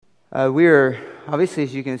We are, obviously,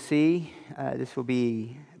 as you can see, this will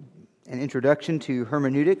be an introduction to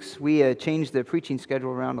hermeneutics. We changed the preaching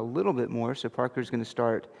schedule around a little bit more, so Parker's going to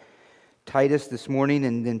start Titus this morning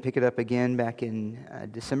and then pick it up again back in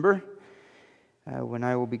December, when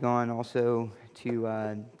I will be gone also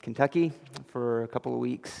to Kentucky for a couple of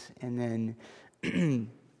weeks, and then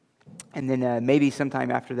maybe sometime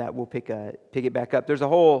after that we'll pick it back up. There's a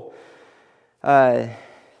whole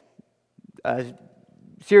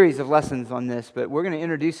series of lessons on this, but we're going to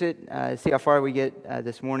introduce it, see how far we get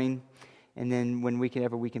this morning, and then when we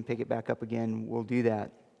can pick it back up again, we'll do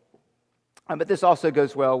that. But this also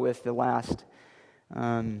goes well with the last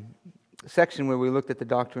section where we looked at the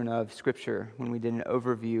doctrine of Scripture when we did an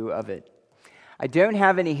overview of it. I don't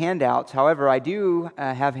have any handouts. However, I do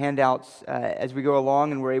have handouts as we go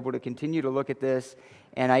along, and we're able to continue to look at this,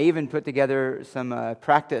 and I even put together some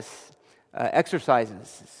practice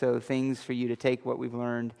exercises, so things for you to take what we've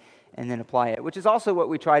learned and then apply it, which is also what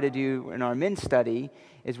we try to do in our men's study.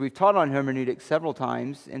 Is we've taught on hermeneutics several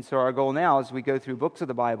times, and so our goal now as we go through books of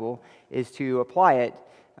the Bible is to apply it,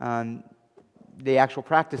 the actual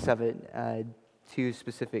practice of it, to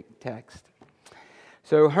specific text.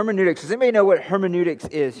 So hermeneutics, does anybody know what hermeneutics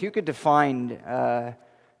is? Who could define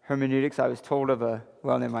hermeneutics? I was told of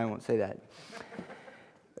well, never mind, I won't say that.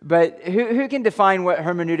 But who can define what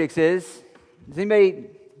hermeneutics is? Does anybody? Rightly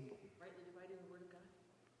dividing the Word of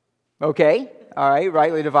God. Okay, all right,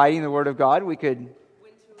 rightly dividing the Word of God. We could. When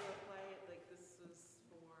to apply it, like this was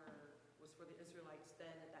for the Israelites then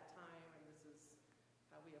at that time, and this is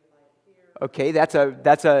how we apply it here. Okay,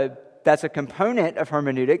 that's a component of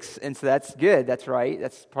hermeneutics, and so that's good. That's right.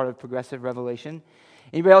 That's part of progressive revelation.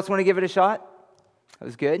 Anybody else want to give it a shot? That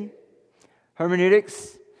was good.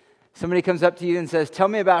 Hermeneutics. Somebody comes up to you and says, "Tell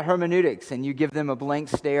me about hermeneutics," and you give them a blank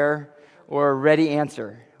stare or a ready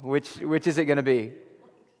answer. Which is it going to be?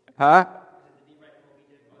 Huh?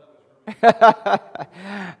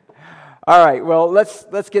 All right. Well,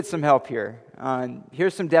 let's get some help here.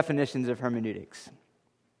 Here's some definitions of hermeneutics.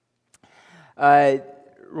 Roy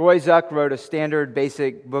Zuck wrote a standard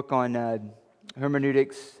basic book on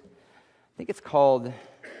hermeneutics. I think it's called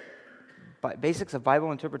Basics of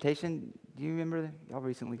Bible Interpretation. Do you remember that? Y'all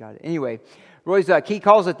recently got it. Anyway, Roy Zuck, he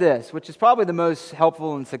calls it this, which is probably the most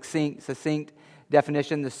helpful and succinct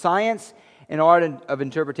definition: the science and art of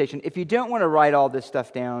interpretation. If you don't want to write all this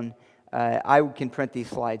stuff down, I can print these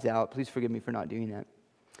slides out. Please forgive me for not doing that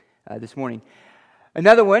this morning.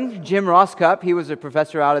 Another one, Jim Rosscup, he was a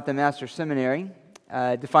professor out at the Master's Seminary,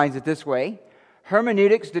 defines it this way: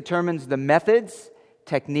 hermeneutics determines the methods,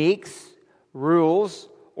 techniques, rules,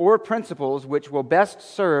 or principles which will best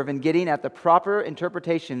serve in getting at the proper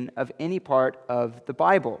interpretation of any part of the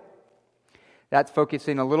Bible. That's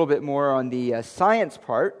focusing a little bit more on the science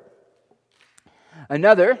part.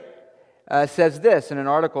 Another says this in an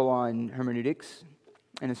article on hermeneutics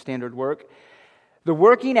in a standard work: the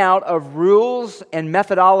working out of rules and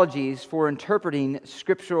methodologies for interpreting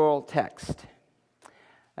scriptural text.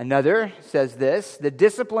 Another says this: the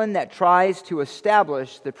discipline that tries to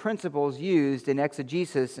establish the principles used in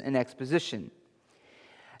exegesis and exposition.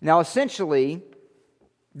 Now, essentially,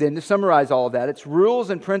 then to summarize all of that, it's rules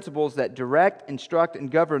and principles that direct, instruct, and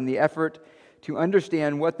govern the effort to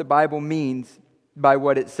understand what the Bible means by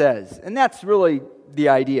what it says. And that's really the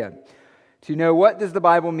idea. To know what does the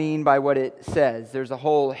Bible mean by what it says. There's a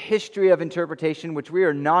whole history of interpretation, which we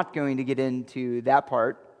are not going to get into that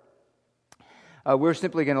part. We're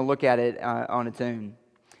simply going to look at it on its own,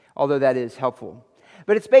 although that is helpful.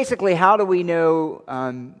 But it's basically, how do we know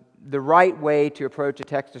the right way to approach a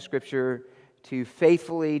text of Scripture to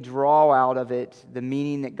faithfully draw out of it the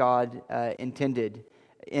meaning that God intended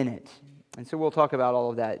in it. And so we'll talk about all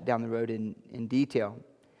of that down the road in detail.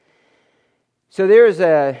 So there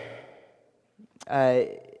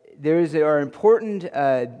are important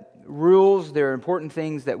rules, there are important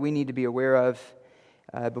things that we need to be aware of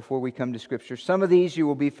before we come to Scripture. Some of these you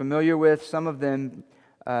will be familiar with. Some of them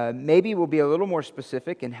maybe will be a little more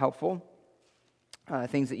specific and helpful,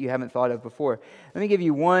 things that you haven't thought of before. Let me give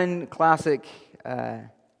you one classic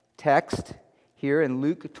text here in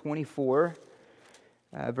Luke 24,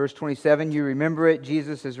 verse 27. You remember it.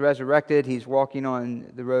 Jesus is resurrected. He's walking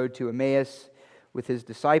on the road to Emmaus with his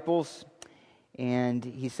disciples. And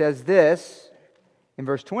he says this in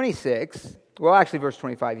verse 26. Well, actually, verse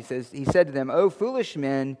 25, he said to them, "O foolish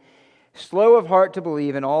men, slow of heart to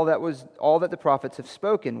believe in all that the prophets have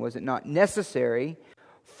spoken. Was it not necessary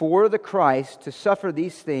for the Christ to suffer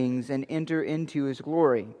these things and enter into his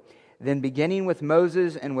glory?" Then beginning with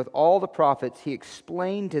Moses and with all the prophets, he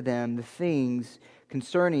explained to them the things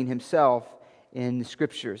concerning himself in the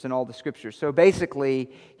Scriptures, in all the Scriptures. So basically,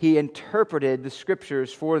 he interpreted the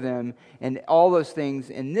Scriptures for them, and all those things,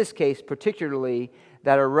 in this case particularly,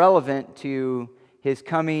 that are relevant to his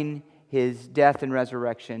coming, his death and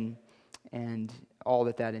resurrection, and all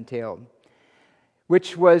that entailed,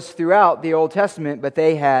 which was throughout the Old Testament, but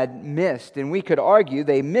they had missed. And we could argue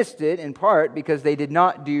they missed it in part because they did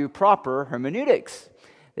not do proper hermeneutics.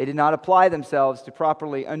 They did not apply themselves to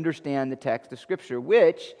properly understand the text of Scripture,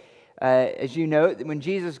 which, as you know, when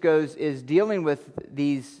Jesus is dealing with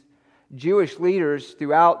these Jewish leaders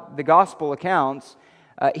throughout the gospel accounts,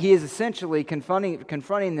 he is essentially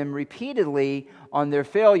confronting them repeatedly on their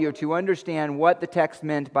failure to understand what the text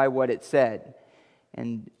meant by what it said.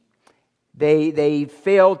 And they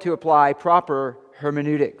failed to apply proper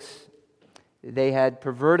hermeneutics. They had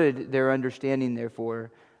perverted their understanding,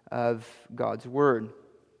 therefore, of God's Word.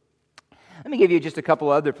 Let me give you just a couple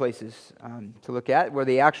other places to look at where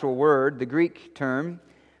the actual word, the Greek term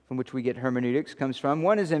from which we get hermeneutics, comes from.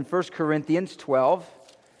 One is in 1 Corinthians 12,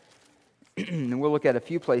 and we'll look at a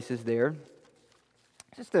few places there.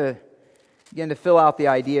 Just to fill out the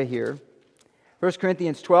idea here. 1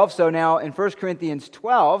 Corinthians 12, so now in 1 Corinthians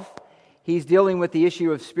 12, he's dealing with the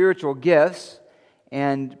issue of spiritual gifts,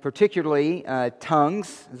 and particularly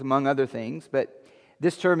tongues, as among other things, but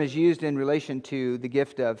this term is used in relation to the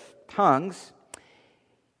gift of tongues.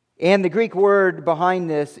 And the Greek word behind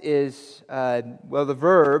this is, the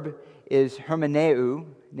verb is hermeneu,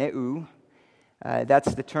 neu.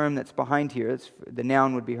 That's the term that's behind here. The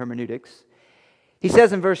noun would be hermeneutics. He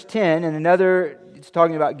says in verse 10, and another, it's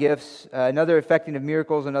talking about gifts, another effecting of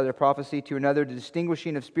miracles, another prophecy, to another the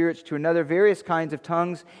distinguishing of spirits, to another various kinds of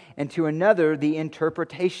tongues, and to another the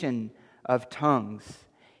interpretation of tongues.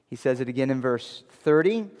 He says it again in verse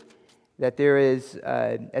 30, that there is,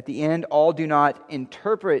 at the end, all do not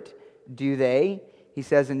interpret, do they? He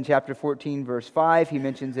says in chapter 14, verse 5, he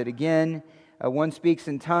mentions it again. One speaks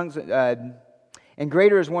in tongues, and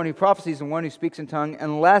greater is one who prophesies than one who speaks in tongue,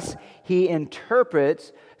 unless he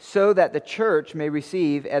interprets, so that the church may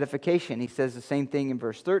receive edification. He says the same thing in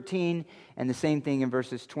verse 13, and the same thing in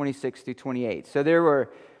verses 26 through 28. So there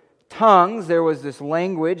were tongues, there was this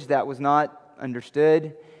language that was not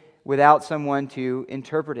understood without someone to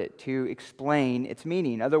interpret it, to explain its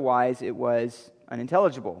meaning. Otherwise, it was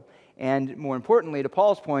unintelligible. And more importantly, to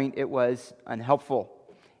Paul's point, it was unhelpful.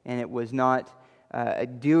 And it was not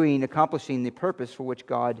accomplishing the purpose for which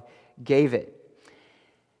God gave it.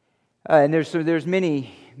 And there's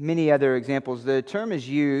many other examples. The term is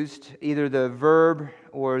used, either the verb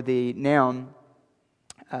or the noun.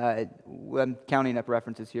 I'm counting up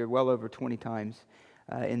references here, well over 20 times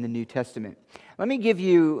in the New Testament. Let me give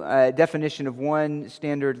you a definition of one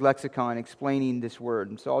standard lexicon explaining this word.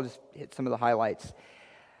 And so I'll just hit some of the highlights.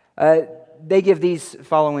 They give these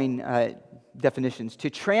following definitions: to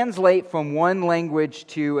translate from one language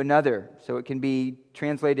to another. So it can be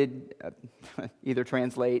translated, either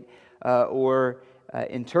translate or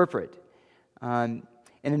interpret.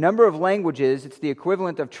 In a number of languages, it's the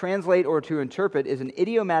equivalent of translate or to interpret is an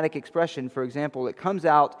idiomatic expression. For example, it comes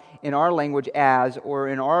out in our language as, or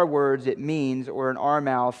in our words it means, or in our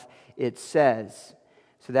mouth it says.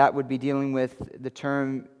 So that would be dealing with the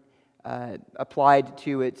term applied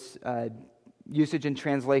to its usage and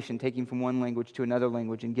translation, taking from one language to another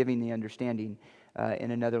language and giving the understanding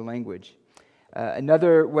in another language.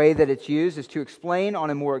 Another way that it's used is to explain on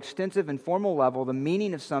a more extensive and formal level the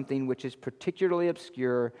meaning of something which is particularly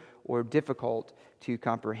obscure or difficult to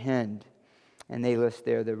comprehend. And they list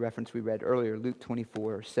there the reference we read earlier, Luke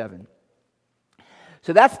 24:7.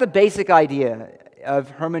 So that's the basic idea of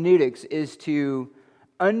hermeneutics, is to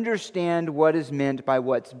understand what is meant by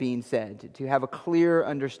what's being said, to have a clear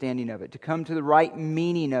understanding of it, to come to the right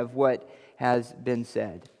meaning of what has been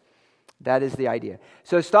said. That is the idea.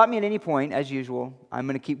 So stop me at any point, as usual. I'm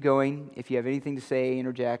going to keep going. If you have anything to say,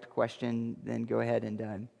 interject, question, then go ahead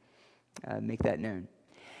and make that known.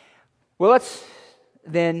 Well, let's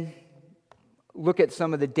then look at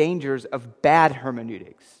some of the dangers of bad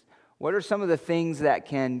hermeneutics. What are some of the things that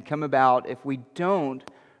can come about if we don't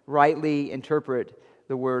rightly interpret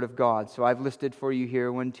the Word of God? So I've listed for you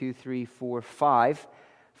here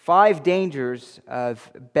 5 dangers of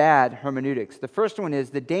bad hermeneutics. The first one is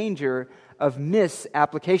the danger of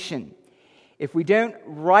misapplication. If we don't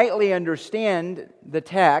rightly understand the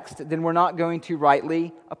text, then we're not going to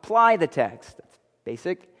rightly apply the text. That's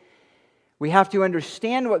basic. We have to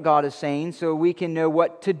understand what God is saying so we can know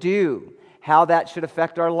what to do, how that should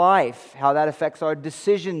affect our life, how that affects our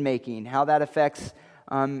decision making, how that affects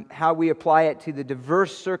how we apply it to the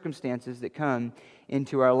diverse circumstances that come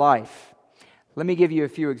into our life. Let me give you a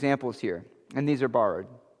few examples here, and these are borrowed.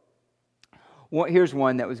 Here's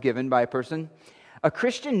one that was given by a person. A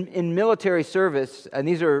Christian in military service, and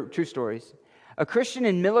these are true stories. A Christian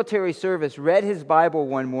in military service read his Bible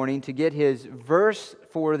one morning to get his verse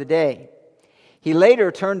for the day. He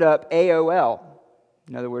later turned up AOL.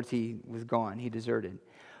 In other words, he was gone. He deserted.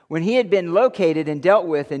 When he had been located and dealt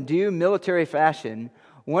with in due military fashion,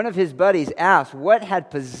 one of his buddies asked what had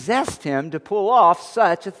possessed him to pull off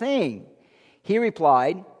such a thing. He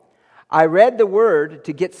replied, "I read the word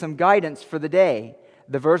to get some guidance for the day.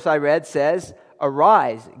 The verse I read says,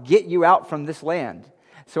 'Arise, get you out from this land.'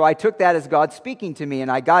 So I took that as God speaking to me,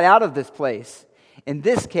 and I got out of this place." In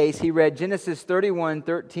this case, he read Genesis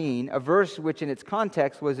 31:13, a verse which in its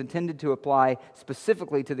context was intended to apply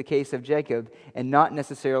specifically to the case of Jacob and not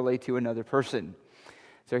necessarily to another person.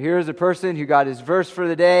 So here's a person who got his verse for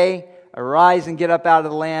the day, "Arise and get up out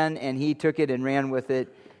of the land," and he took it and ran with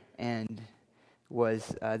it and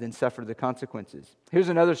was then suffered the consequences. Here's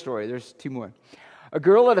another story. There's two more. A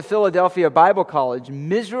girl at a Philadelphia Bible college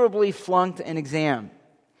miserably flunked an exam.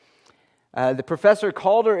 The professor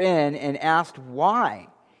called her in and asked why.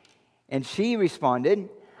 And she responded,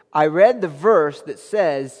 "I read the verse that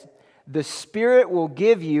says, 'The Spirit will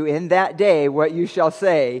give you in that day what you shall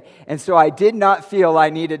say,' and so I did not feel I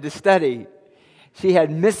needed to study." She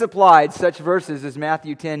had misapplied such verses as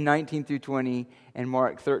Matthew 10:19 through 20 and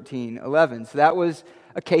Mark 13:11. So that was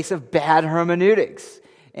a case of bad hermeneutics.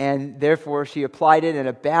 And therefore, she applied it in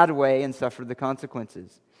a bad way and suffered the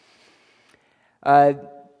consequences.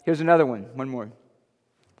 Here's another one more.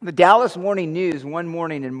 The Dallas Morning News one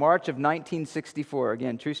morning in March of 1964,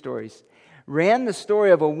 again, true stories, ran the story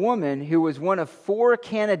of a woman who was one of 4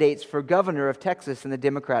 candidates for governor of Texas in the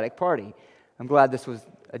Democratic Party. I'm glad this was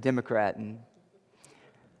a Democrat.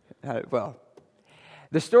 The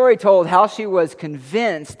story told how she was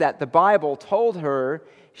convinced that the Bible told her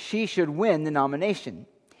she should win the nomination.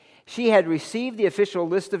 She had received the official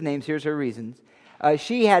list of names. Here's her reasons.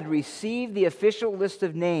 She had received the official list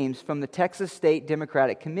of names from the Texas State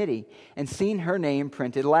Democratic Committee and seen her name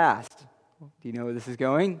printed last. Do you know where this is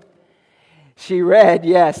going? She read,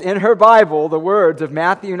 yes, in her Bible, the words of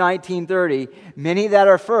Matthew 19:30, "Many that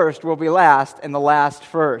are first will be last, and the last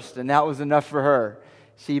first." And that was enough for her.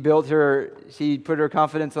 She put her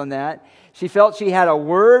confidence on that. She felt she had a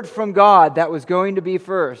word from God that was going to be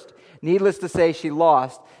first. Needless to say, she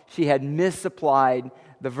lost. She had misapplied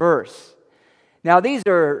the verse. Now, these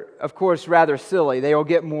are, of course, rather silly. They will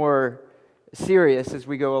get more serious as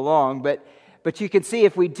we go along. But you can see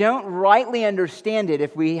if we don't rightly understand it,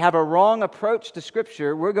 if we have a wrong approach to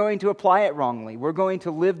Scripture, we're going to apply it wrongly. We're going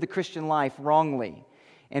to live the Christian life wrongly.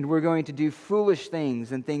 And we're going to do foolish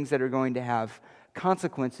things and things that are going to have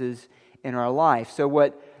consequences in our life. So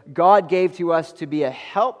what God gave to us to be a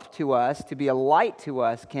help to us, to be a light to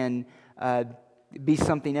us, can be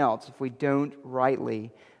something else if we don't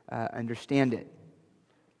rightly understand it.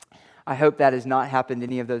 I hope that has not happened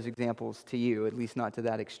any of those examples to you, at least not to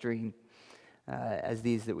that extreme as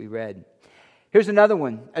these that we read. Here's another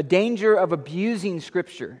one, a danger of abusing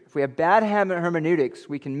Scripture. If we have bad hermeneutics,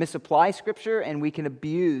 we can misapply Scripture and we can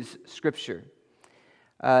abuse Scripture.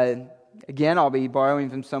 Again, I'll be borrowing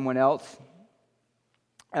from someone else.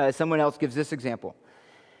 Someone else gives this example.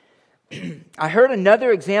 I heard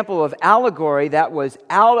another example of allegory that was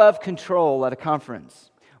out of control at a conference,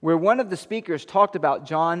 where one of the speakers talked about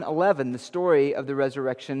John 11, the story of the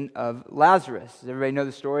resurrection of Lazarus. Does everybody know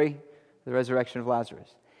the story? The resurrection of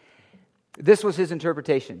Lazarus. This was his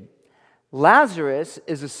interpretation. Lazarus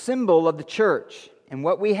is a symbol of the church, and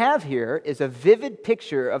what we have here is a vivid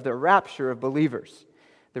picture of the rapture of believers.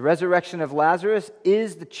 The resurrection of Lazarus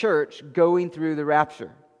is the church going through the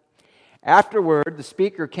rapture. Afterward, the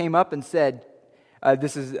speaker came up and said,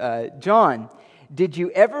 John, did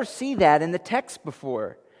you ever see that in the text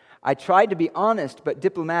before? I tried to be honest but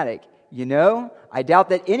diplomatic. You know, I doubt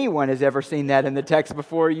that anyone has ever seen that in the text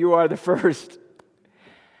before. You are the first.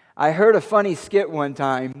 I heard a funny skit one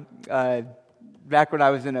time back when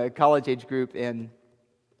I was in a college age group, and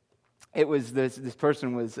it was this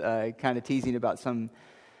person was kind of teasing about some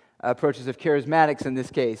approaches of charismatics in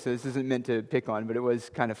this case. So this isn't meant to pick on, but it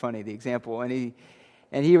was kind of funny, the example.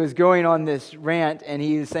 And he was going on this rant, and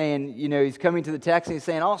he was saying, he's coming to the text, and he's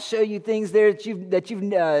saying, I'll show you things there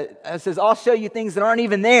I'll show you things that aren't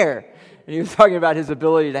even there. And he was talking about his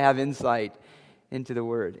ability to have insight into the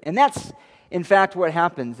Word. And that's, in fact, what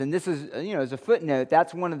happens. And this is, as a footnote,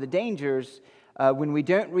 that's one of the dangers when we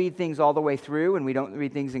don't read things all the way through, and we don't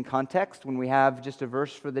read things in context, when we have just a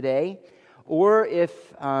verse for the day, or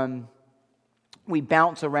if we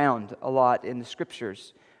bounce around a lot in the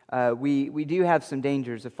Scriptures. We do have some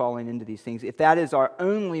dangers of falling into these things. If that is our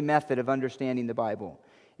only method of understanding the Bible,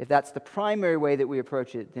 if that's the primary way that we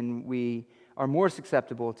approach it, then we are more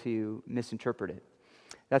susceptible to misinterpret it.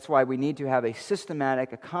 That's why we need to have a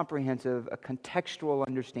systematic, a comprehensive, a contextual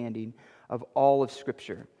understanding of all of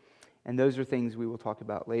Scripture. And those are things we will talk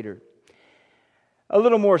about later. A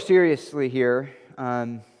little more seriously here,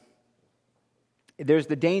 there's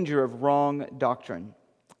the danger of wrong doctrine.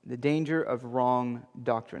 The danger of wrong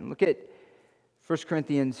doctrine. Look at 1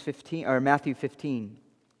 Corinthians 15, or Matthew 15.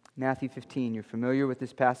 Matthew 15. You're familiar with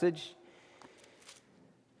this passage?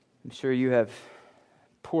 I'm sure you have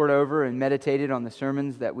pored over and meditated on the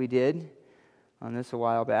sermons that we did on this a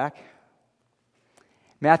while back.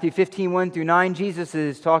 Matthew 15, 1 through 9, Jesus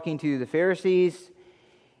is talking to the Pharisees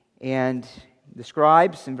and the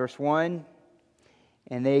scribes in verse 1,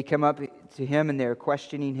 and they come up to him and they're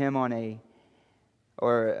questioning him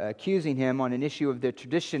accusing him on an issue of the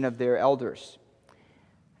tradition of their elders.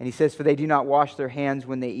 And he says, "For they do not wash their hands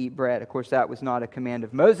when they eat bread." Of course, that was not a command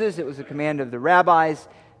of Moses. It was a command of the rabbis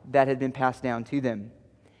that had been passed down to them.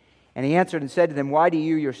 And he answered and said to them, "Why do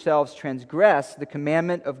you yourselves transgress the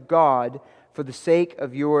commandment of God for the sake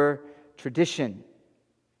of your tradition?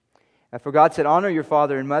 For God said, 'Honor your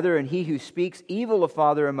father and mother,' and he who speaks evil of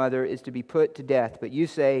father or mother is to be put to death. But you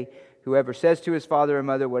say, 'Whoever says to his father or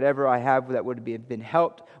mother, whatever I have that would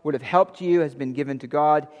have helped you has been given to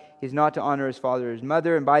God,' he is not to honor his father or his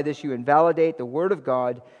mother, and by this you invalidate the word of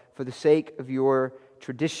God for the sake of your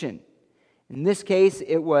tradition." In this case,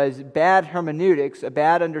 it was bad hermeneutics, a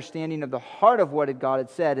bad understanding of the heart of what God had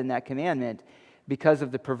said in that commandment because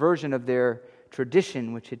of the perversion of their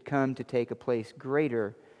tradition, which had come to take a place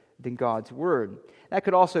greater than God's word. That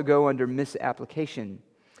could also go under misapplication.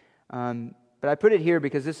 But I put it here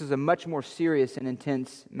because this is a much more serious and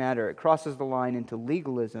intense matter. It crosses the line into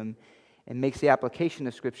legalism and makes the application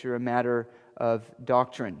of Scripture a matter of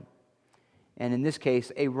doctrine. And in this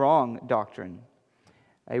case, a wrong doctrine.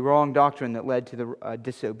 A wrong doctrine that led to the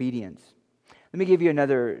disobedience. Let me give you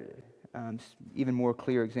another, even more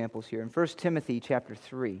clear examples here. In 1 Timothy chapter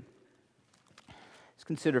 3. Let's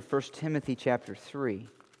consider 1 Timothy chapter 3.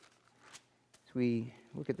 As we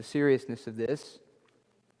look at the seriousness of this.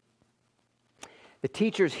 The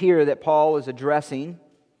teachers here that Paul is addressing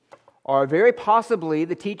are very possibly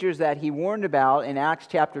the teachers that he warned about in Acts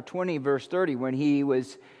chapter 20, verse 30, when he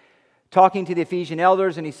was talking to the Ephesian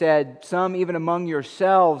elders and he said, "Some even among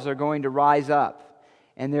yourselves are going to rise up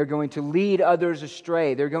and they're going to lead others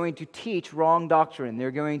astray. They're going to teach wrong doctrine.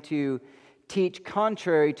 They're going to teach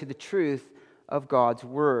contrary to the truth of God's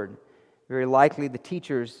word." Very likely the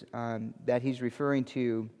teachers that he's referring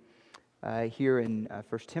to here in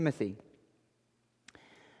 1 Timothy.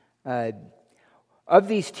 Of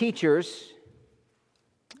these teachers,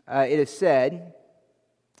 it is said,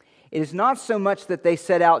 it is not so much that they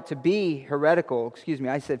set out to be heretical.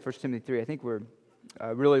 I said 1 Timothy 3. I think we're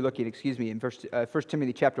really looking, in 1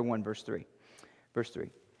 Timothy chapter 1, verse 3. Verse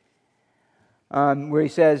 3. Where he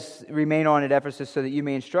says, "Remain on at Ephesus so that you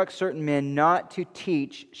may instruct certain men not to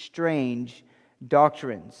teach strange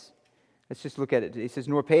doctrines." Let's just look at it. It says,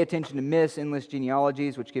 "Nor pay attention to myths, endless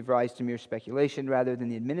genealogies, which give rise to mere speculation, rather than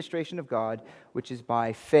the administration of God, which is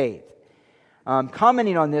by faith."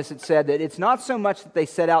 Commenting on this, it said that it's not so much that they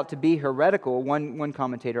set out to be heretical. One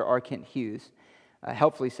commentator, R. Kent Hughes,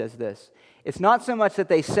 helpfully says this. It's not so much that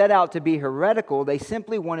they set out to be heretical, they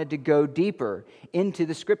simply wanted to go deeper into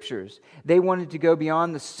the Scriptures. They wanted to go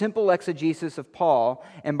beyond the simple exegesis of Paul,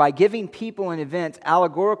 and by giving people and events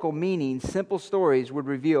allegorical meanings, simple stories would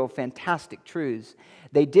reveal fantastic truths.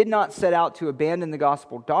 They did not set out to abandon the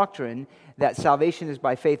gospel doctrine that salvation is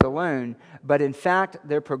by faith alone, but in fact,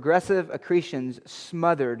 their progressive accretions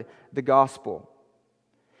smothered the gospel.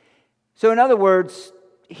 So in other words,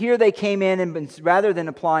 here they came in and rather than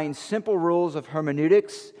applying simple rules of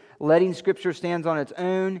hermeneutics, letting Scripture stand on its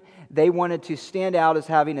own, they wanted to stand out as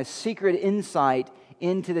having a secret insight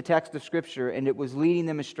into the text of Scripture, and it was leading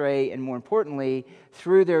them astray, and more importantly,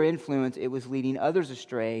 through their influence, it was leading others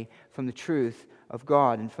astray from the truth of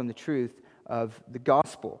God and from the truth of the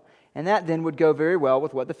gospel. And that then would go very well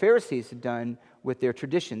with what the Pharisees had done with their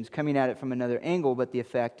traditions, coming at it from another angle, but the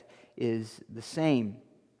effect is the same.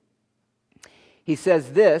 He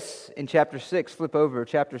says this in chapter 6, flip over,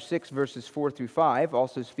 chapter 6, verses 4 through 5,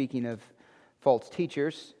 also speaking of false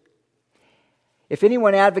teachers. "If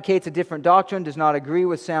anyone advocates a different doctrine, does not agree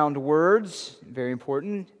with sound words," very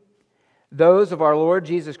important, those of our Lord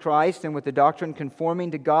Jesus Christ, and with the doctrine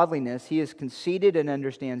conforming to godliness, he is conceited and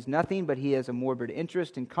understands nothing, but he has a morbid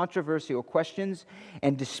interest in controversial questions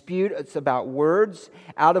and disputes about words,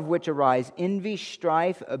 out of which arise envy,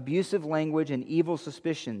 strife, abusive language, and evil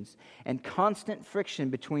suspicions, and constant friction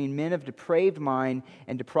between men of depraved mind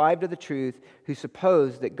and deprived of the truth, who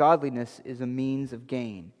suppose that godliness is a means of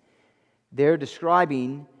gain. They're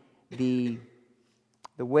describing the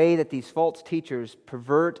way that these false teachers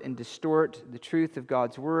pervert and distort the truth of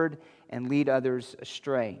God's Word and lead others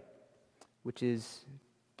astray, which is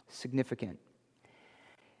significant.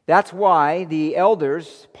 That's why the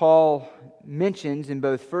elders, Paul mentions in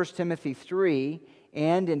both 1 Timothy 3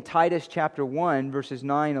 and in Titus chapter 1, verses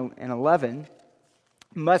 9 and 11,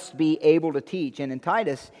 must be able to teach. And in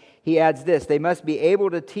Titus, he adds this: they must be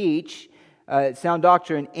able to teach sound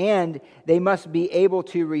doctrine, and they must be able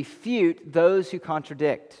to refute those who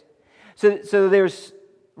contradict. So there's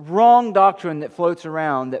wrong doctrine that floats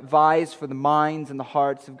around that vies for the minds and the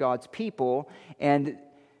hearts of God's people, and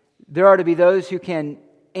there are to be those who can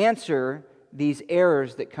answer these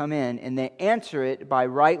errors that come in, and they answer it by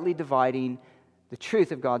rightly dividing the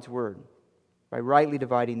truth of God's Word. By rightly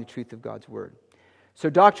dividing the truth of God's Word. So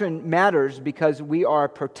doctrine matters because we are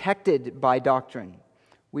protected by doctrine.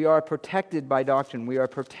 We are protected by doctrine. We are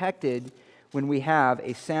protected when we have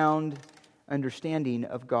a sound understanding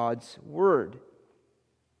of God's Word.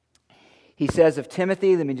 He says of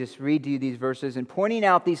Timothy, let me just read to you these verses, and pointing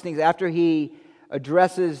out these things after he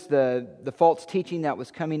addresses the false teaching that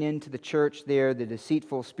was coming into the church there, the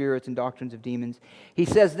deceitful spirits and doctrines of demons. He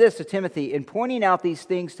says this to Timothy: in pointing out these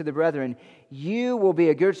things to the brethren, you will be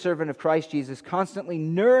a good servant of Christ Jesus, constantly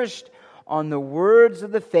nourished on the words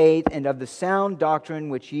of the faith and of the sound doctrine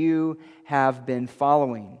which you have been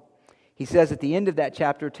following. He says at the end of that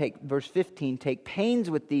chapter, verse 15, take pains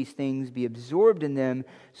with these things, be absorbed in them,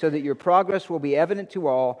 so that your progress will be evident to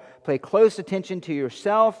all. Pay close attention to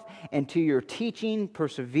yourself and to your teaching.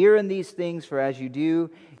 Persevere in these things, for as you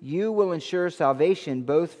do, you will ensure salvation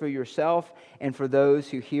both for yourself and for those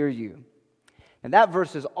who hear you. And that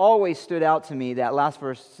verse has always stood out to me, that last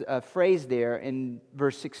phrase there in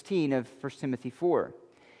verse 16 of 1 Timothy 4.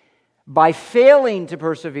 By failing to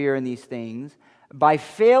persevere in these things, by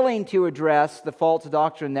failing to address the false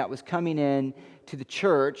doctrine that was coming in to the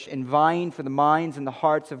church and vying for the minds and the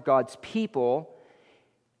hearts of God's people,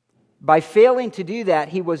 by failing to do that,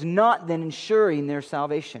 he was not then ensuring their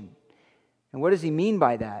salvation. And what does he mean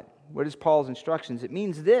by that? What is Paul's instructions? It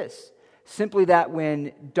means this: simply that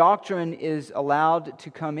when doctrine is allowed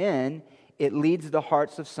to come in, it leads the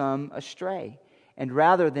hearts of some astray. And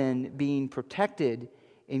rather than being protected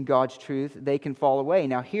in God's truth, they can fall away.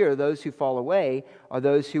 Now here, those who fall away are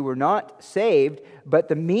those who were not saved, but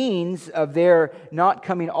the means of their not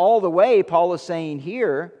coming all the way, Paul is saying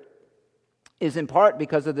here, is in part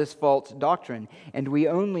because of this false doctrine. And we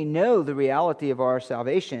only know the reality of our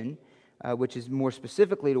salvation, which is more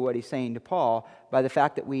specifically to what he's saying to Paul, by the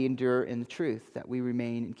fact that we endure in the truth, that we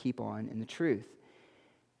remain and keep on in the truth.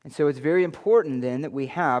 And so it's very important then that we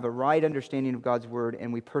have a right understanding of God's Word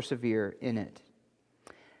and we persevere in it.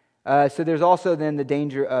 So there's also then the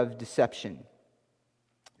danger of deception.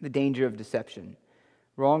 The danger of deception.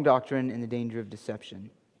 Wrong doctrine and the danger of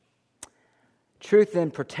deception. Truth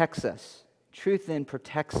then protects us. Truth then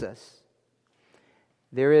protects us.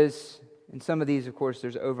 There is, in some of these, of course,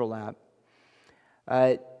 there's overlap.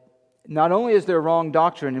 Not only is there wrong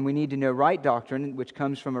doctrine, and we need to know right doctrine, which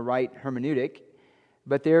comes from a right hermeneutic,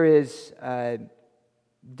 but there is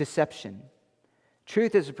deception.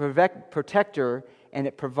 Truth is a protector, and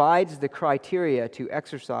it provides the criteria to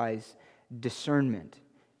exercise discernment.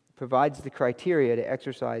 It provides the criteria to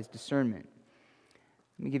exercise discernment.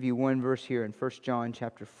 Let me give you one verse here in 1 John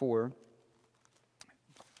chapter 4.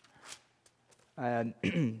 I'm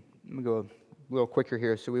going to go a little quicker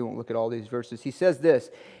here so we won't look at all these verses. He says this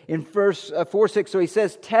in verse 4:6. So he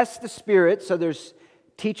says, test the spirit. So there's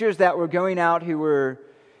teachers that were going out who were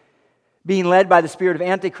being led by the spirit of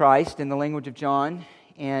Antichrist in the language of John,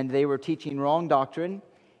 and they were teaching wrong doctrine.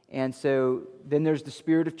 And so then there's the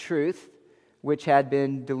spirit of truth, which had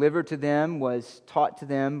been delivered to them, was taught to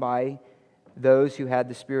them by those who had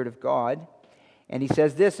the Spirit of God. And he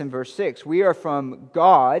says this in verse 6, we are from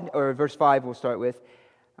God, or verse 5 we'll start with,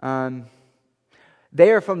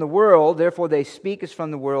 they are from the world, therefore they speak as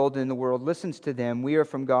from the world, and the world listens to them. We are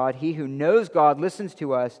from God. He who knows God listens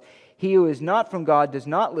to us. He who is not from God does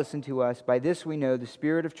not listen to us. By this we know the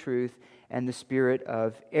spirit of truth and the spirit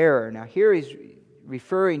of error. Now here he's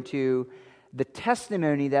referring to the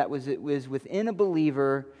testimony that was within a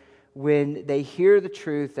believer when they hear the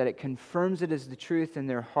truth, that it confirms it as the truth in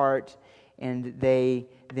their heart, and they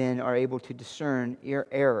then are able to discern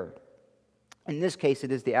error. In this case,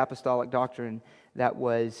 it is the apostolic doctrine that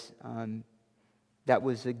was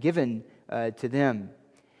given to them.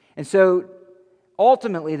 And so,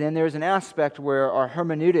 ultimately, then, there's an aspect where our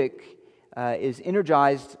hermeneutic is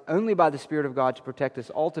energized only by the Spirit of God to protect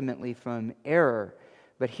us ultimately from error.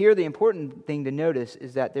 But here, the important thing to notice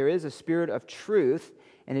is that there is a Spirit of truth,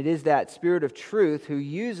 and it is that Spirit of truth who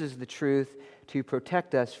uses the truth to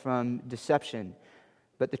protect us from deception.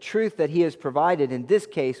 But the truth that He has provided in this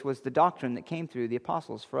case was the doctrine that came through the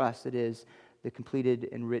apostles. For us, it is the completed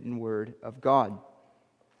and written Word of God.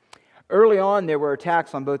 Early on, there were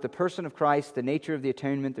attacks on both the person of Christ, the nature of the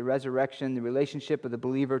atonement, the resurrection, the relationship of the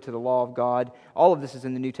believer to the law of God. All of this is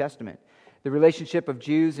in the New Testament. The relationship of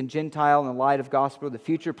Jews and Gentile in the light of gospel, the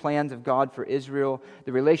future plans of God for Israel,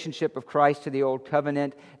 the relationship of Christ to the Old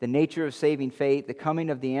Covenant, the nature of saving faith, the coming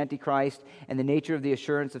of the Antichrist, and the nature of the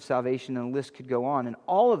assurance of salvation, and the list could go on. And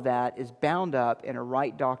all of that is bound up in a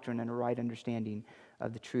right doctrine and a right understanding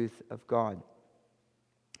of the truth of God.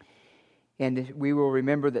 And we will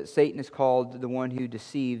remember that Satan is called the one who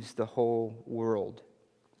deceives the whole world.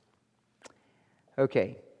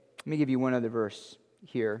 Okay, let me give you one other verse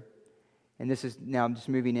here. And this is now I'm just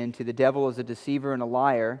moving into the devil is a deceiver and a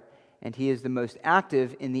liar, and he is the most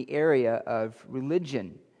active in the area of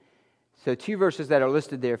religion. So 2 verses that are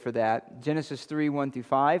listed there for that. Genesis 3, 1 through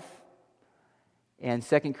 5. And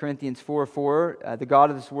 2 Corinthians 4:4, the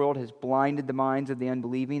God of this world has blinded the minds of the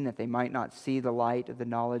unbelieving that they might not see the light of the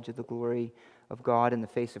knowledge of the glory of God in the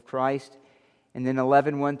face of Christ. And then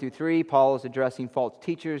 11:1 through 3, Paul is addressing false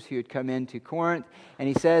teachers who had come into Corinth. And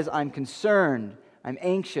he says, I'm concerned, I'm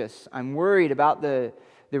anxious, I'm worried about the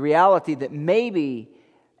reality that maybe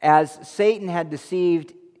as Satan had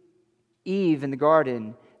deceived Eve in the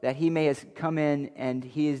garden, that he may have come in and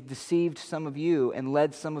he has deceived some of you and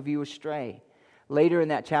led some of you astray. Later in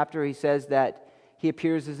that chapter, he says that he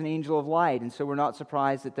appears as an angel of light, and so we're not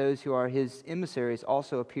surprised that those who are his emissaries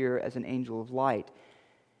also appear as an angel of light.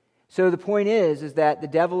 So the point is that the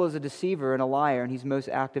devil is a deceiver and a liar, and he's most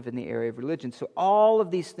active in the area of religion. So all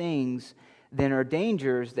of these things then are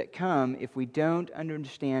dangers that come if we don't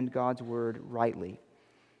understand God's word rightly.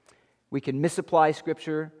 We can misapply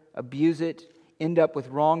Scripture, abuse it, end up with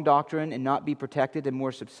wrong doctrine and not be protected and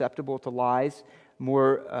more susceptible to lies,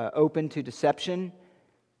 more open to deception,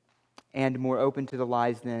 and more open to the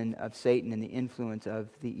lies then of Satan and the influence of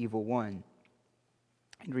the evil one.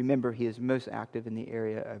 And remember, he is most active in the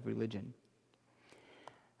area of religion.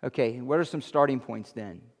 Okay, what are some starting points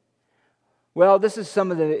then? Well, this is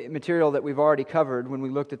some of the material that we've already covered when we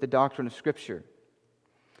looked at the doctrine of Scripture.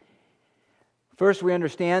 First, we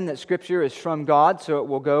understand that Scripture is from God, so it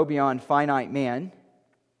will go beyond finite man.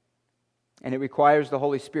 And it requires the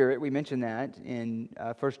Holy Spirit. We mentioned that in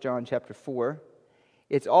 1 John chapter 4.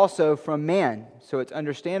 It's also from man, so it's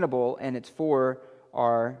understandable and it's for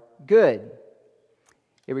our good.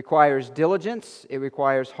 It requires diligence, it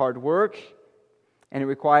requires hard work, and it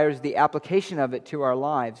requires the application of it to our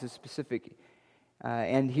lives, the specific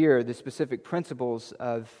principles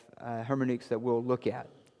of hermeneutics that we'll look at,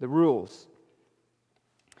 the rules.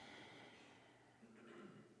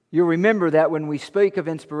 You'll remember that when we speak of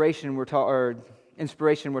inspiration, we're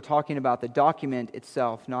talking about the document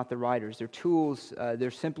itself, not the writers. They're tools. They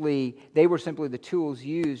were simply the tools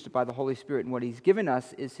used by the Holy Spirit, and what He's given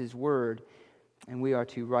us is His Word, and we are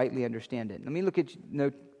to rightly understand it. Let me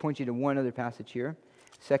point you to one other passage here,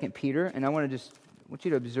 2 Peter, and I want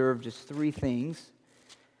you to observe just three things.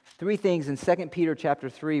 Three things in 2 Peter chapter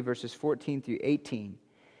 3, verses 14 through 18.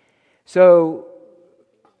 So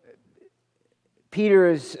Peter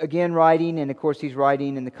is again writing, and of course he's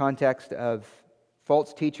writing in the context of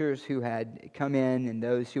false teachers who had come in and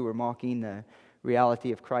those who were mocking the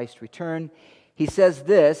reality of Christ's return. He says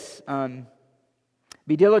this,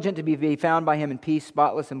 be diligent to be found by Him in peace,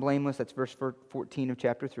 spotless and blameless. That's verse 14 of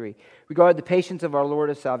chapter 3. Regard the patience of our Lord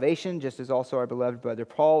as salvation, just as also our beloved brother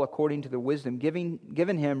Paul, according to the wisdom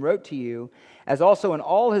given him, wrote to you, as also in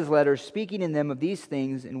all his letters, speaking in them of these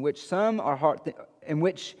things, in which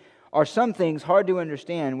are some things hard to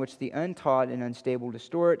understand, which the untaught and unstable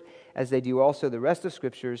distort, as they do also the rest of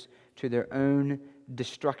Scriptures, to their own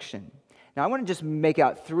destruction. Now, I want to just make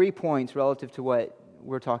out 3 points relative to what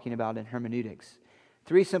we're talking about in hermeneutics.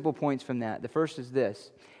 3 simple points from that. The first is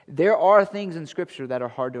this. There are things in Scripture that are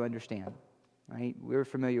hard to understand. Right? We're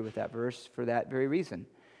familiar with that verse for that very reason.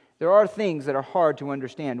 There are things that are hard to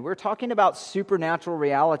understand. We're talking about supernatural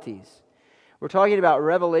realities. We're talking about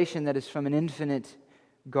revelation that is from an infinite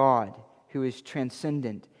God who is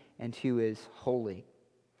transcendent and who is holy.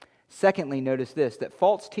 Secondly, notice this, that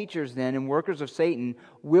false teachers then and workers of Satan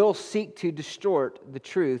will seek to distort the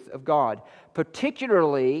truth of God,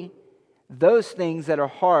 particularly those things that are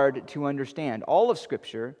hard to understand. All of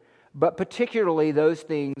Scripture, but particularly those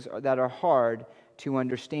things that are hard to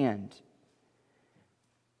understand.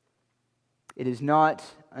 It is not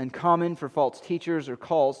uncommon for false teachers or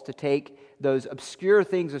cults to take those obscure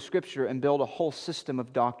things of Scripture and build a whole system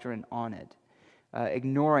of doctrine on it,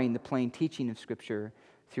 ignoring the plain teaching of Scripture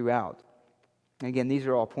throughout. And again, these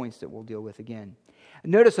are all points that we'll deal with again.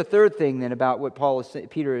 Notice a third thing then about what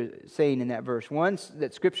Peter is saying in that verse. One,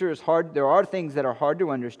 that Scripture is hard. There are things that are hard to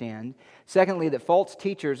understand. Secondly, that false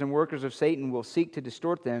teachers and workers of Satan will seek to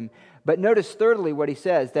distort them. But notice thirdly what he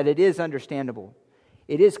says, that it is understandable.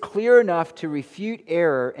 It is clear enough to refute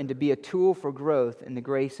error and to be a tool for growth in the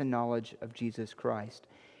grace and knowledge of Jesus Christ.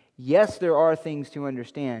 Yes, there are things to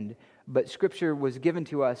understand, but Scripture was given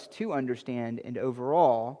to us to understand, and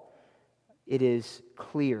overall, it is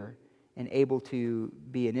clear and able to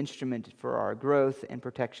be an instrument for our growth and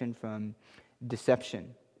protection from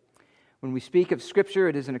deception. When we speak of Scripture,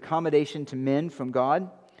 it is an accommodation to men from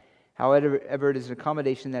God. However, it is an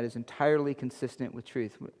accommodation that is entirely consistent with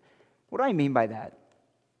truth. What do I mean by that?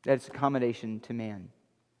 That it's accommodation to man.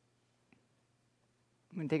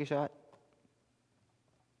 I'm going to take a shot.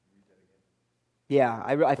 Yeah,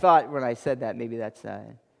 I thought when I said that, maybe that's...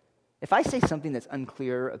 if I say something that's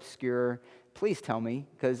unclear, obscure, please tell me,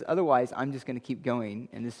 because otherwise I'm just going to keep going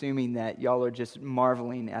and assuming that y'all are just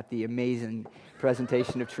marveling at the amazing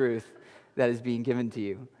presentation of truth that is being given to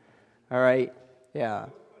you. All right? Yeah.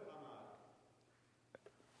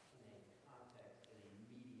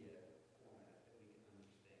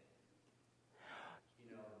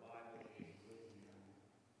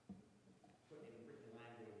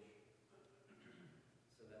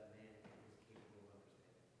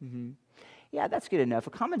 Mm-hmm. Yeah, that's good enough.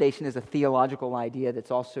 Accommodation is a theological idea that's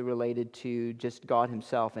also related to just God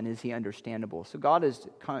himself and is he understandable. So God is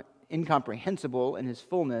incomprehensible in his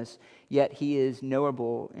fullness, yet he is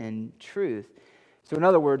knowable in truth. So in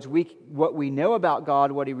other words, what we know about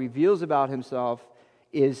God, what he reveals about himself,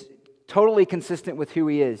 is totally consistent with who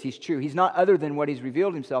he is. He's true. He's not other than what he's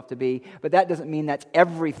revealed himself to be, but that doesn't mean that's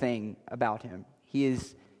everything about him. He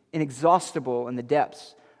is inexhaustible in the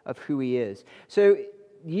depths of who he is. So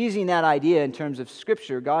using that idea in terms of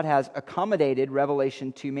Scripture, God has accommodated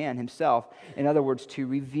revelation to man himself. In other words, to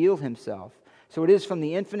reveal himself. So it is from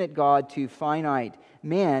the infinite God to finite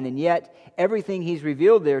man, and yet everything he's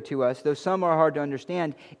revealed there to us, though some are hard to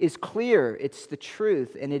understand, is clear. It's the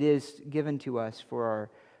truth, and it is given to us for our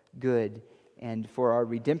good and for our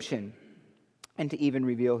redemption, and to even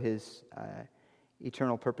reveal his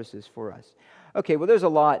eternal purposes for us. Okay, well, there's a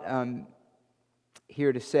lot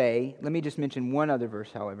here to say. Let me just mention one other verse,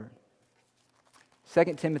 however.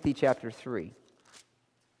 2 Timothy chapter 3.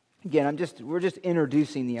 Again, we're just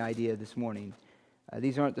introducing the idea this morning.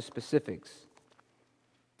 These aren't the specifics.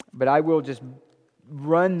 But I will just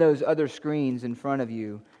run those other screens in front of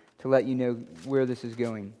you to let you know where this is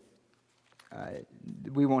going.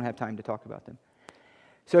 We won't have time to talk about them.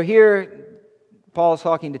 So here, Paul's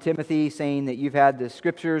talking to Timothy, saying that you've had the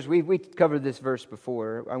Scriptures. We covered this verse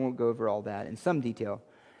before. I won't go over all that in some detail.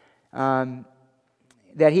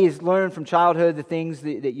 That he has learned from childhood the things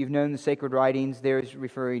that you've known, the sacred writings. There is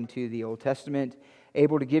referring to the Old Testament,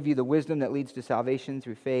 able to give you the wisdom that leads to salvation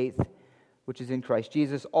through faith, which is in Christ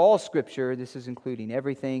Jesus. All Scripture, this is including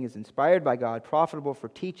everything, is inspired by God, profitable for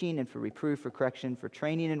teaching and for reproof, for correction, for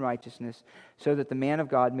training in righteousness, so that the man of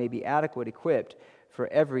God may be adequate, equipped for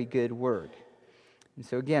every good work. And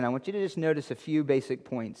so again, I want you to just notice a few basic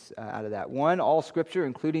points out of that. One, all Scripture,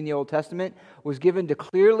 including the Old Testament, was given to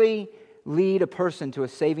clearly lead a person to a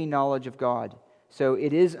saving knowledge of God. So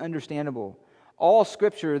it is understandable. All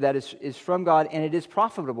Scripture that is from God, and it is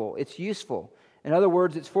profitable. It's useful. In other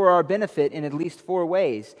words, it's for our benefit in at least 4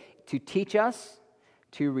 ways: to teach us,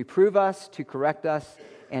 to reprove us, to correct us,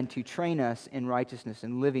 and to train us in righteousness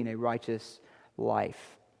and living a righteous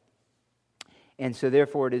life. And so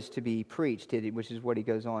therefore it is to be preached, which is what he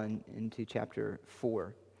goes on into chapter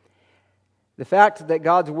 4. The fact that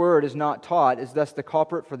God's word is not taught is thus the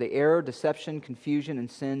culprit for the error, deception, confusion, and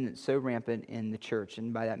sin that's so rampant in the church,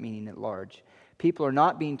 and by that meaning at large. People are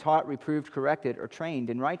not being taught, reproved, corrected, or trained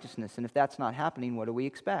in righteousness. And if that's not happening, what do we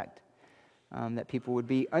expect? That people would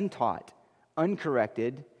be untaught,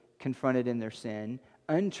 uncorrected, confronted in their sin,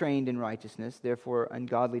 untrained in righteousness, therefore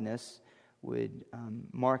ungodliness would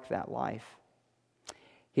mark that life.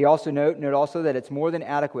 He also note also that it's more than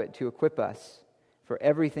adequate to equip us for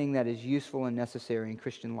everything that is useful and necessary in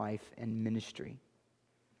Christian life and ministry.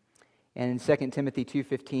 And in 2 Timothy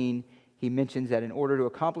 2:15, he mentions that in order to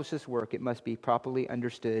accomplish this work, it must be properly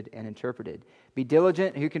understood and interpreted. Be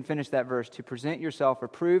diligent, who can finish that verse, to present yourself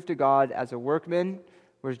approved to God as a workman.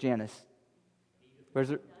 Where's Janice?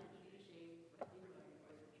 Where's it?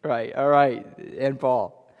 Right, all right, and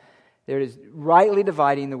Paul. There it is, rightly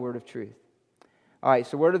dividing the word of truth. All right,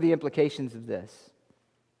 so what are the implications of this?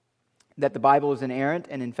 That the Bible is inerrant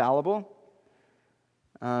and infallible.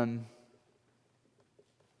 That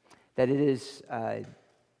it is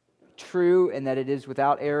true and that it is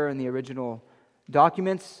without error in the original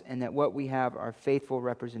documents, and that what we have are faithful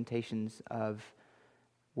representations of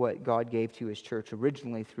what God gave to His church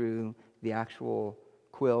originally through the actual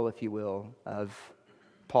quill, if you will, of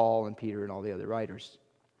Paul and Peter and all the other writers.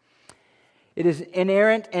 It is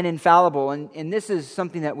inerrant and infallible, and this is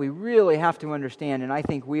something that we really have to understand, and I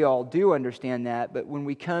think we all do understand that, but when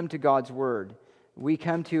we come to God's Word, we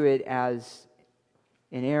come to it as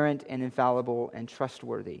inerrant and infallible and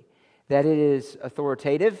trustworthy. That it is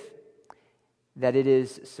authoritative, that it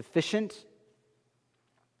is sufficient.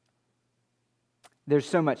 There's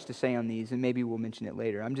so much to say on these, and maybe we'll mention it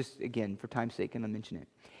later. I'm just, again, for time's sake, going to mention it.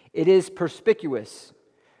 It is perspicuous.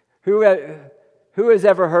 Who has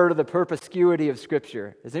ever heard of the perspicuity of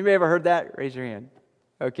Scripture? Has anybody ever heard that? Raise your hand.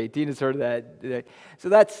 Okay, Tina's heard of that. So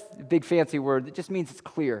that's a big fancy word. It just means it's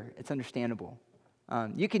clear, it's understandable.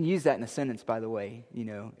 You can use that in a sentence, by the way,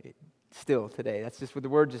 still today. That's just what the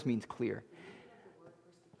word just means, clear.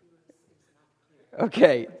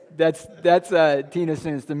 Okay, that's Tina's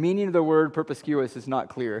sentence. The meaning of the word perspicuous is not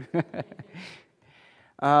clear.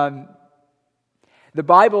 The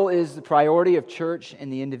Bible is the priority of church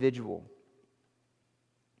and the individual.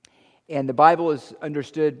 And the Bible is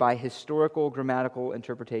understood by historical, grammatical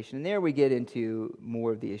interpretation. And there we get into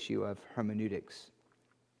more of the issue of hermeneutics.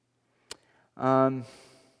 Well,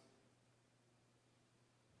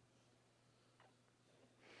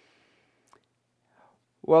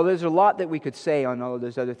 there's a lot that we could say on all of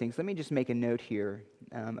those other things. Let me just make a note here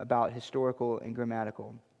about historical and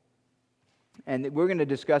grammatical. And we're going to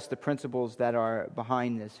discuss the principles that are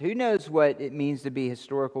behind this. Who knows what it means to be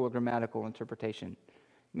historical or grammatical interpretation?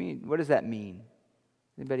 I mean, what does that mean?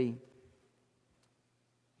 Anybody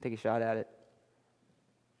take a shot at it?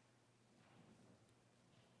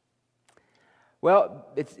 Well,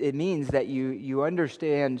 it means that you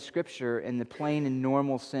understand Scripture in the plain and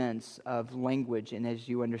normal sense of language, and as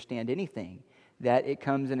you understand anything, that it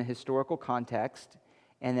comes in a historical context,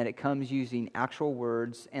 and that it comes using actual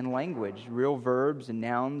words and language, real verbs and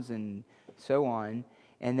nouns and so on,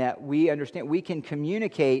 and that we understand we can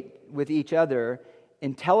communicate with each other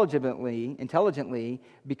intelligently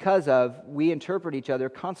because of we interpret each other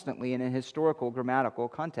constantly in a historical grammatical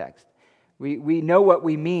context. We know what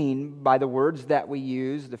we mean by the words that we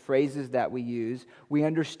use, the phrases that we use. We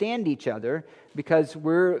understand each other because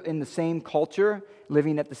we're in the same culture,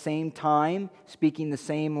 living at the same time, speaking the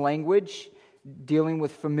same language, dealing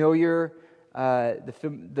with familiar,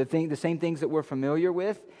 the same things that we're familiar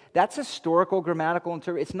with. That's historical grammatical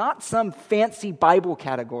interpretation. It's not some fancy Bible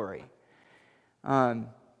category. I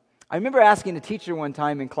remember asking a teacher one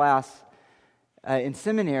time in class in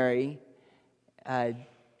seminary,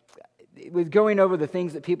 with going over the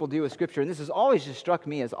things that people do with Scripture, and this has always just struck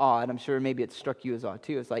me as odd. I'm sure maybe it struck you as odd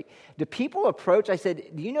too. It's like, do people approach, I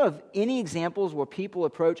said, do you know of any examples where people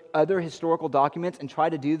approach other historical documents and try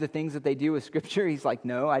to do the things that they do with Scripture? He's like,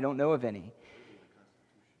 no, I don't know of any.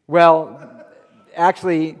 Well,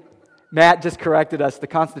 actually, Matt just corrected us, the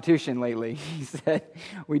Constitution lately. He said,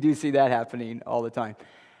 we do see that happening all the time.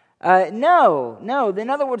 No. In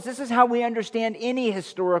other words, this is how we understand any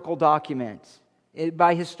historical document.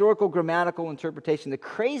 By historical grammatical interpretation. The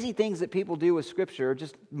crazy things that people do with Scripture are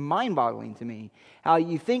just mind-boggling to me. How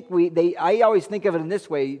you think I always think of it in this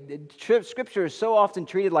way. Scripture is so often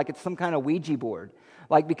treated like it's some kind of Ouija board.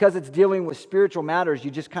 Like because it's dealing with spiritual matters,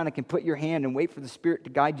 you just kind of can put your hand and wait for the Spirit to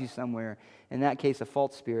guide you somewhere. In that case, a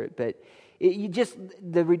false spirit. But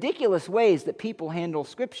the ridiculous ways that people handle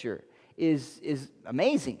Scripture is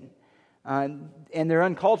amazing. And they're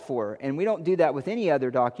uncalled for. And we don't do that with any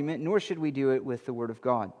other document, nor should we do it with the Word of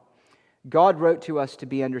God. God wrote to us to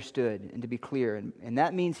be understood and to be clear. And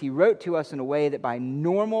that means He wrote to us in a way that by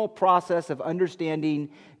normal process of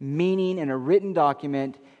understanding meaning in a written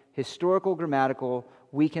document, historical, grammatical,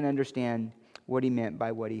 we can understand what He meant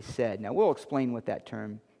by what He said. Now, we'll explain what that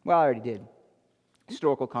term, well, I already did.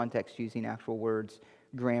 Historical context using actual words,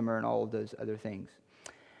 grammar, and all of those other things.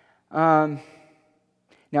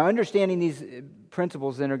 Now, understanding these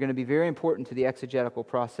principles then are going to be very important to the exegetical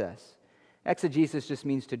process. Exegesis just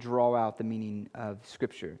means to draw out the meaning of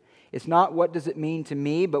Scripture. It's not what does it mean to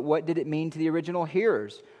me, but what did it mean to the original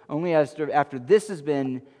hearers. Only after this has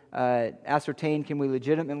been ascertain, can we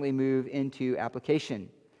legitimately move into application.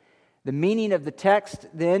 The meaning of the text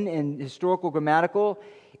then in historical grammatical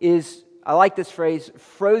is, I like this phrase,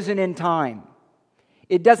 frozen in time.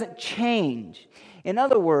 It doesn't change. In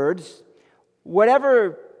other words,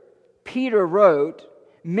 whatever Peter wrote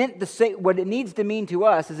meant what it needs to mean to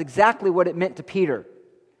us is exactly what it meant to Peter.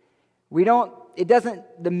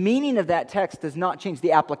 The meaning of that text does not change.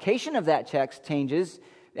 The application of that text changes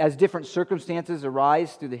as different circumstances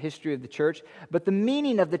arise through the history of the church, but the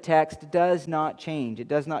meaning of the text does not change. It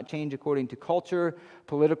does not change according to culture,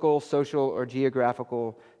 political, social, or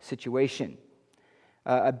geographical situation.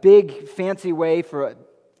 A big fancy way for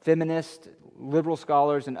feminists, liberal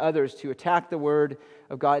scholars, and others to attack the Word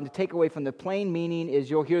of God and to take away from the plain meaning is,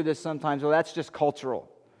 you'll hear this sometimes, well, that's just cultural,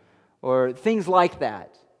 or things like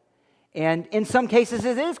that. And in some cases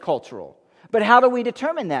it is cultural. But how do we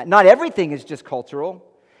determine that? Not everything is just cultural.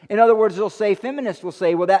 In other words, feminists will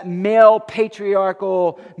say, well, that male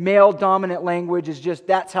patriarchal, male dominant language is just,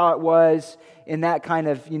 that's how it was in that kind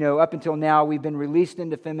of, up until now we've been released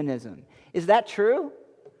into feminism. Is that true?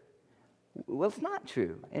 Well, it's not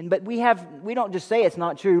true. But we don't just say it's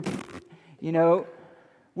not true,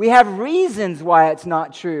 We have reasons why it's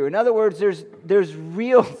not true. In other words, there's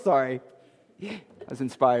real, sorry, I was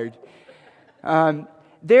inspired.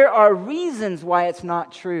 There are reasons why it's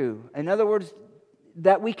not true. In other words,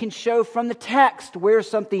 that we can show from the text where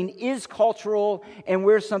something is cultural and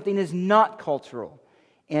where something is not cultural.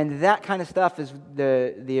 And that kind of stuff is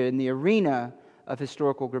in the arena of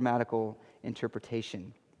historical grammatical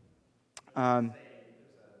interpretation.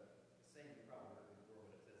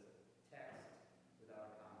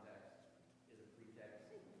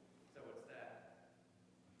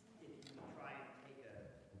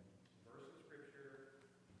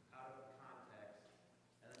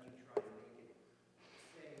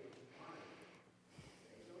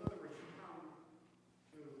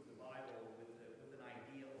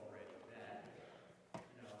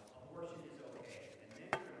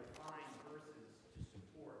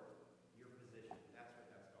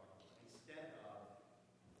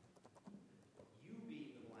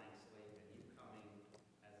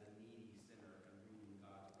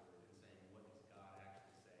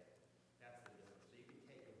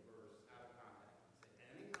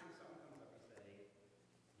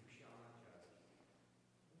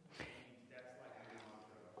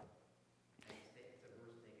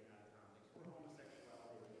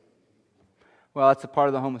 Well, that's a part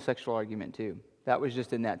of the homosexual argument too. That was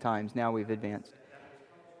just in that times. Now we've advanced.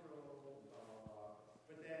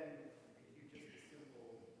 But then, if you just a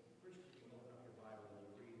simple Christian, you open up your Bible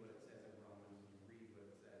and you read what it says in Romans, and you read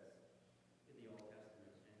what it says in the Old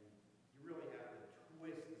Testament, and you really have to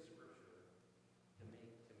twist the Scripture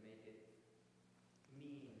to make it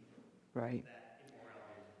mean Right. that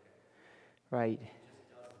immorality is okay. Right. It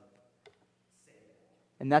just doesn't say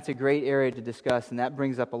that. And that's a great area to discuss, and that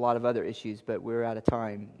brings up a lot of other issues, but we're out of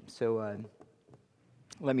time. So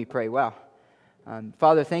let me pray. Wow.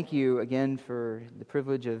 Father, thank you again for the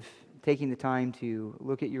privilege of taking the time to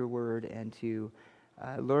look at your word and to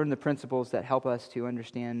learn the principles that help us to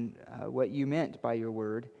understand what you meant by your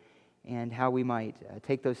word and how we might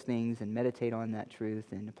take those things and meditate on that truth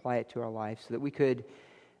and apply it to our life so that we could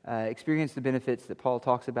experience the benefits that Paul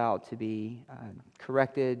talks about, to be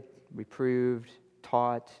corrected, reproved,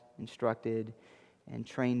 taught, instructed, and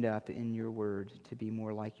trained up in your word to be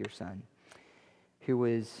more like your Son, who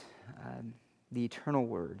was the eternal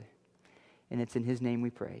Word. And it's in his name we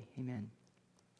pray. Amen.